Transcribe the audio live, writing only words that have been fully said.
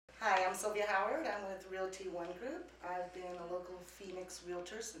Sylvia Howard. I'm with Realty ONE Group. I've been a local Phoenix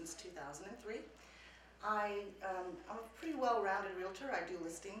realtor since 2003. I'm a pretty well-rounded realtor. I do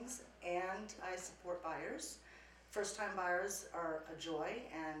listings and I support buyers. First-time buyers are a joy,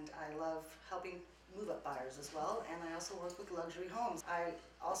 and I love helping move-up buyers as well, and I also work with luxury homes. I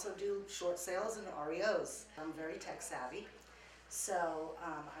also do short sales and REOs. I'm very tech-savvy, so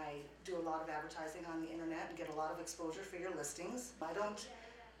I do a lot of advertising on the internet and get a lot of exposure for your listings. I don't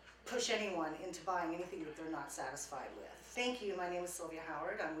push anyone into buying anything that they're not satisfied with. Thank you. My name is Sylvia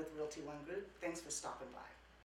Howard. I'm with Realty ONE Group. Thanks for stopping by.